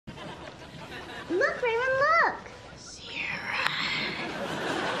Look, Raven, look! Sierra.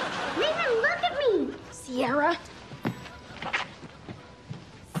 Raven, look at me! Sierra?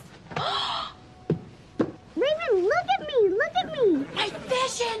 Raven, look at me! Look at me! Night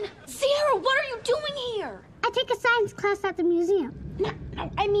vision! Sierra, what are you doing here? I take a science class at the museum. No,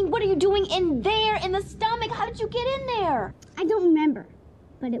 I mean, what are you doing in there, in the stomach? How did you get in there? I don't remember,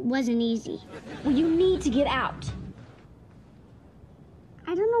 but it wasn't easy. Well, you need to get out.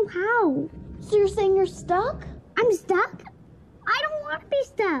 I don't know how. So you're saying you're stuck? I'm stuck? I don't want to be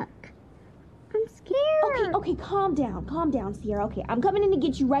stuck. I'm scared. Okay, calm down, Sierra. Okay, I'm coming in to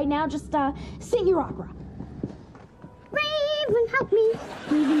get you right now. Just, sing your opera. Raven, help me.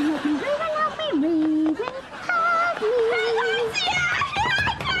 Raven, help me. Raven, help me. Raven, help me. Raven, Sierra, here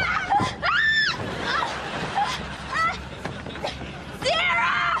I come!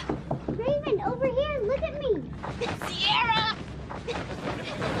 Sierra! Raven, over here, look at me. Sierra!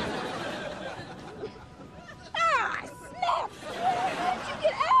 Snap! How did you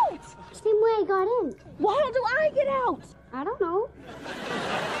get out? Same way I got in. Well, how do I get out? I don't know.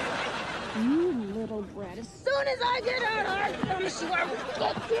 You little brat. As soon as I get out, I promise you I will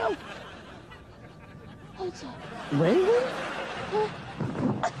get you. Hold up. Raven? Oh,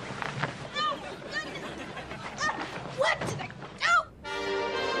 goodness. What did I do?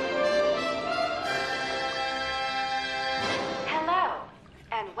 Hello,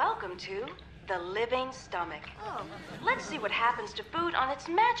 and welcome to The Living Stomach. Oh. Let's see what happens to food on its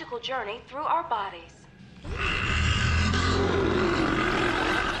magical journey through our bodies.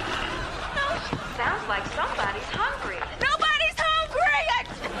 Sounds like somebody's hungry. Nobody's hungry!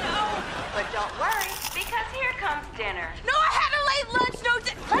 But don't worry, because here comes dinner. No, I had a late lunch.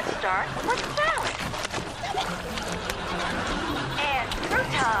 Let's start with salad. And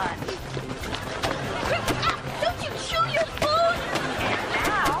croutons. Don't you chew your food? And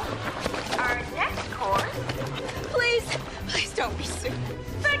now, our next course, Please don't be sick.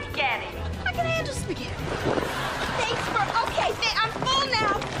 spaghetti. I can handle spaghetti. Thanks for, okay, I'm full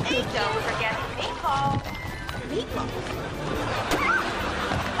now. Thank Don't you. forget meatballs. Meatballs.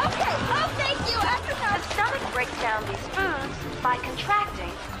 Okay, thank you. After The that. stomach breaks down these foods by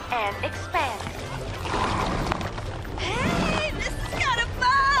contracting and expanding. Hey, this is kind of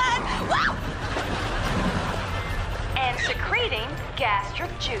fun. Wow. And secreting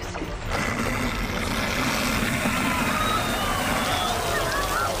gastric juices.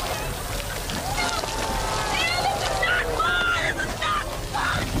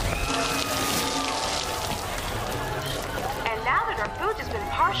 And now that our food has been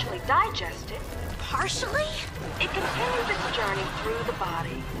partially digested, Partially? it continues its journey through the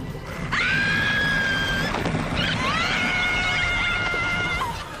body.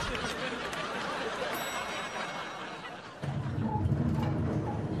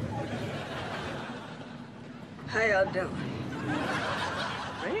 How y'all doing?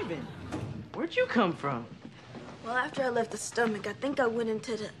 Raven, where'd you come from? Well, after I left the stomach, I think I went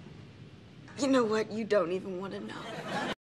into the... You know what? You don't even want to know.